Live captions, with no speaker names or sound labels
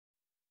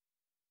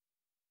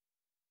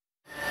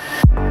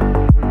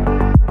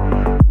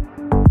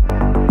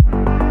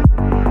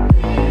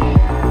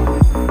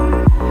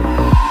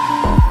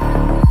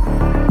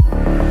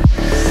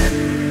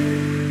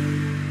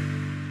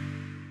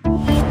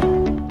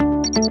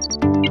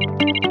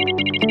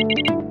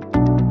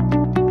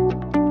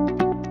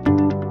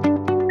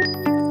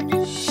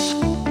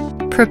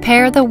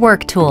Prepare the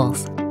work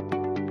tools.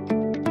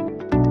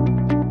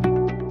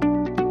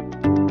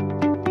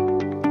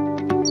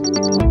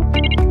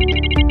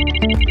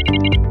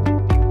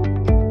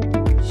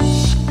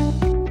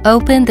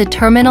 Open the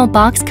terminal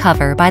box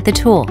cover by the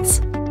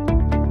tools.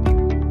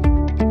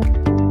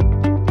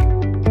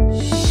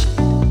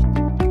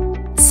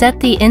 Set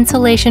the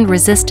insulation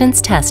resistance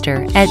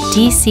tester at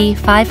DC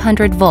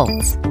 500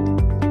 volts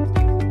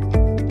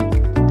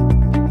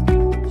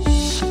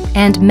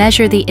and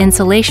measure the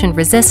insulation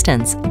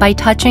resistance by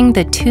touching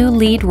the two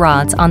lead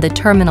rods on the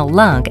terminal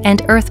lug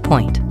and earth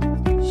point.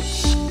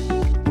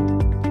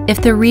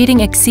 If the reading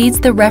exceeds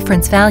the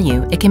reference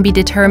value, it can be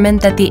determined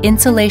that the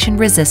insulation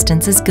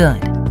resistance is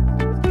good.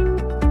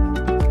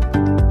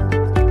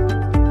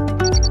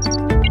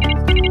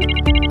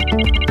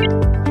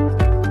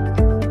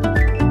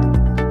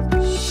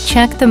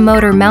 Check the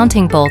motor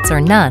mounting bolts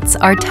or nuts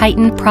are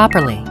tightened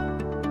properly.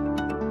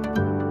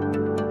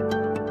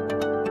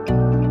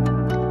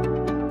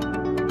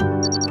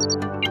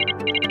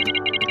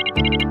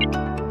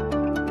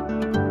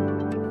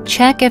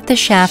 Check if the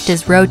shaft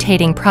is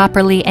rotating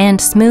properly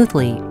and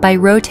smoothly by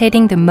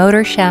rotating the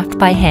motor shaft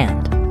by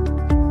hand.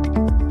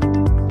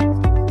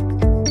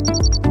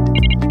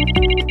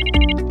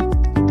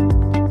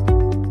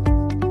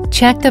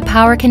 Check the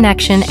power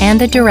connection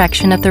and the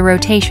direction of the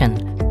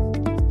rotation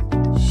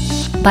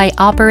by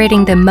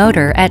operating the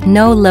motor at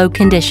no load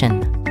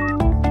condition.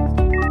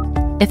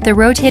 If the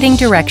rotating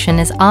direction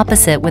is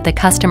opposite with the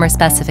customer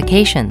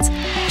specifications,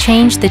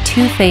 change the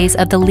two-phase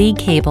of the lead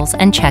cables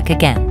and check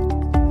again.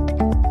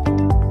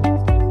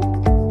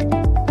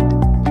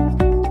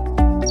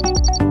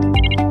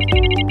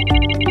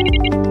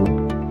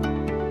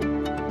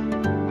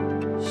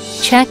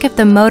 Check if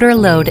the motor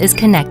load is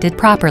connected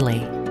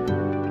properly.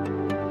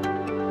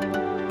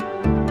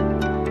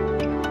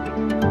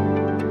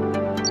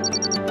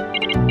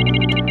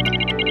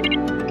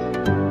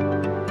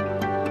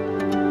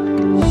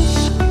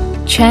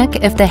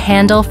 Check if the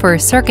handle for a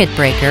circuit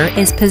breaker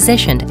is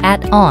positioned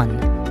at on.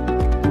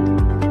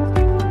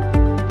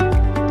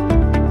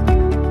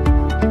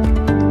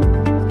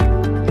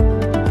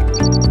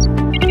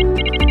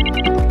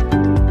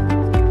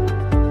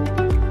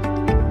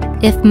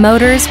 If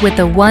motors with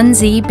the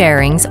 1Z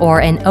bearings or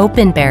an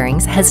open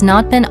bearings has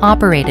not been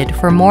operated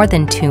for more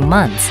than 2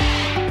 months,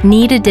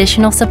 need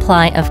additional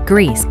supply of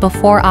grease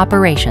before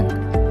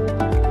operation.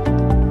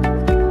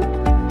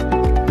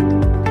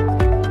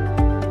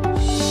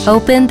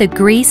 Open the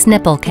grease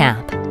nipple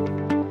cap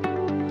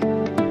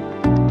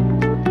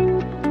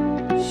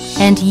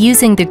and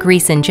using the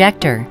grease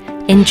injector,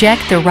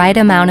 inject the right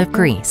amount of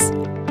grease.